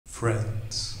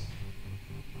friends,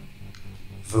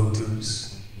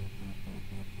 voters,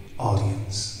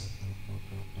 audience,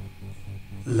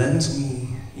 lend me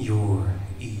your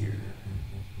ear.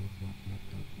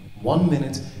 1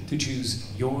 minute to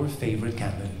choose your favorite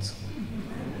candidate.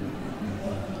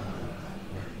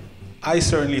 I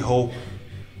certainly hope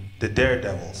the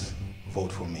daredevils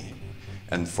vote for me.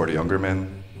 And for the younger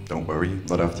men, don't worry,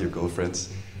 not after your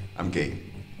girlfriends. I'm gay.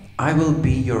 I will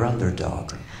be your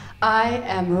underdog. I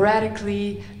am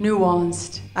radically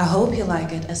nuanced. I hope you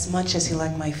like it as much as you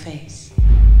like my face.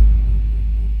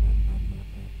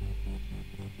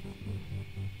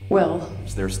 Well,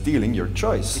 They're stealing your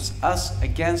choice. It's us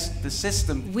against the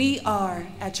system. We are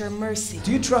at your mercy.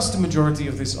 Do you trust the majority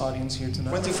of this audience here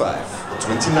tonight? 25,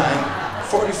 29,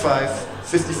 45,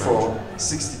 54,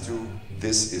 62.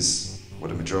 This is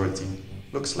what a majority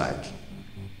looks like.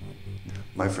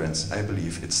 My friends, I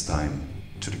believe it's time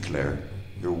to declare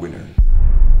your winner.